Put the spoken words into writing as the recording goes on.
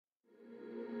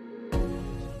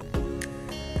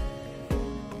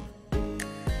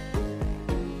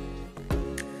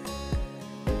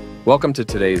Welcome to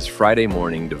today's Friday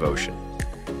morning devotion.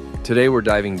 Today we're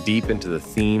diving deep into the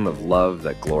theme of love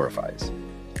that glorifies.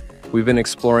 We've been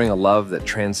exploring a love that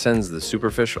transcends the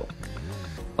superficial,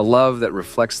 a love that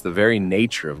reflects the very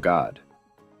nature of God.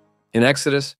 In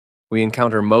Exodus, we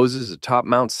encounter Moses atop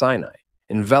Mount Sinai,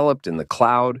 enveloped in the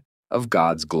cloud of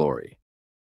God's glory.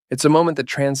 It's a moment that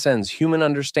transcends human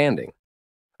understanding,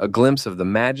 a glimpse of the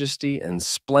majesty and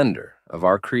splendor of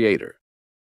our Creator.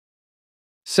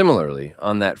 Similarly,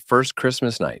 on that first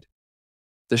Christmas night,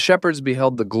 the shepherds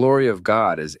beheld the glory of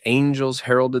God as angels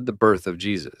heralded the birth of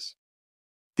Jesus.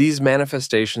 These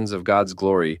manifestations of God's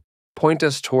glory point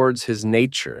us towards His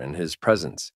nature and His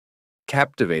presence,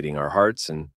 captivating our hearts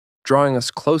and drawing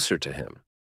us closer to Him.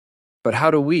 But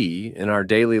how do we, in our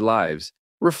daily lives,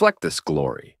 reflect this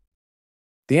glory?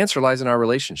 The answer lies in our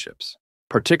relationships,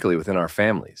 particularly within our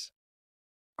families.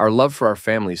 Our love for our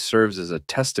families serves as a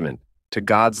testament to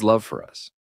God's love for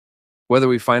us. Whether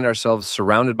we find ourselves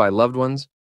surrounded by loved ones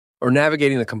or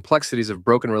navigating the complexities of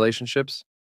broken relationships,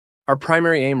 our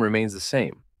primary aim remains the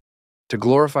same: to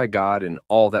glorify God in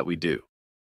all that we do.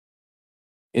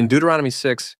 In Deuteronomy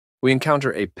 6, we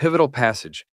encounter a pivotal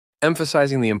passage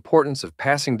emphasizing the importance of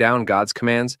passing down God's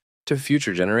commands to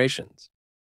future generations.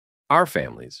 Our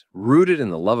families, rooted in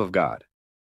the love of God,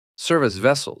 serve as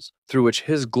vessels through which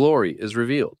His glory is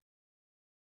revealed.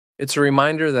 It's a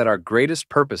reminder that our greatest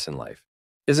purpose in life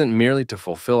isn't merely to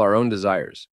fulfill our own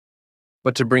desires,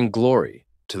 but to bring glory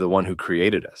to the one who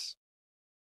created us.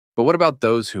 But what about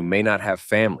those who may not have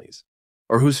families,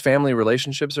 or whose family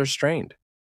relationships are strained?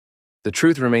 The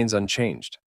truth remains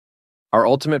unchanged. Our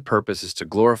ultimate purpose is to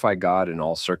glorify God in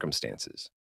all circumstances.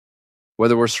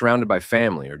 Whether we're surrounded by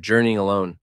family or journeying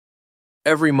alone,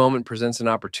 every moment presents an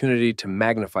opportunity to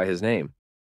magnify His name.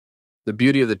 The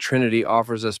beauty of the Trinity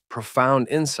offers us profound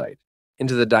insight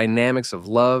into the dynamics of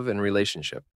love and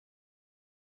relationship.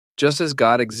 Just as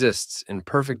God exists in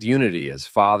perfect unity as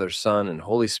Father, Son, and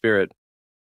Holy Spirit,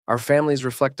 our families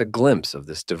reflect a glimpse of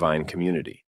this divine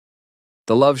community.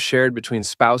 The love shared between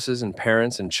spouses and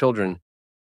parents and children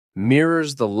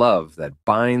mirrors the love that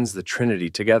binds the Trinity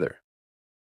together.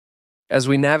 As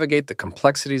we navigate the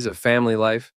complexities of family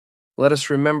life, let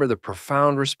us remember the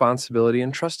profound responsibility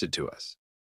entrusted to us.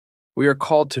 We are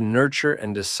called to nurture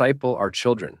and disciple our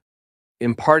children,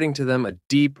 imparting to them a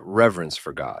deep reverence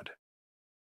for God.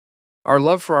 Our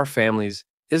love for our families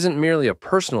isn't merely a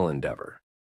personal endeavor,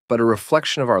 but a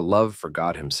reflection of our love for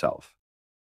God Himself.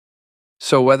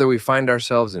 So whether we find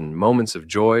ourselves in moments of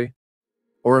joy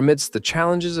or amidst the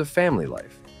challenges of family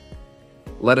life,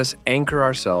 let us anchor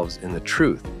ourselves in the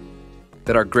truth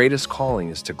that our greatest calling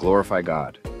is to glorify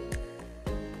God.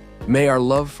 May our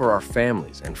love for our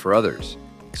families and for others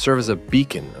serve as a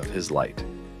beacon of His light,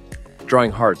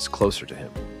 drawing hearts closer to Him.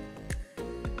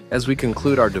 As we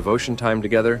conclude our devotion time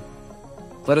together,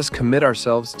 let us commit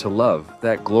ourselves to love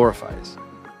that glorifies,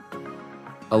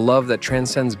 a love that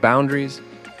transcends boundaries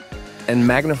and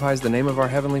magnifies the name of our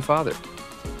Heavenly Father.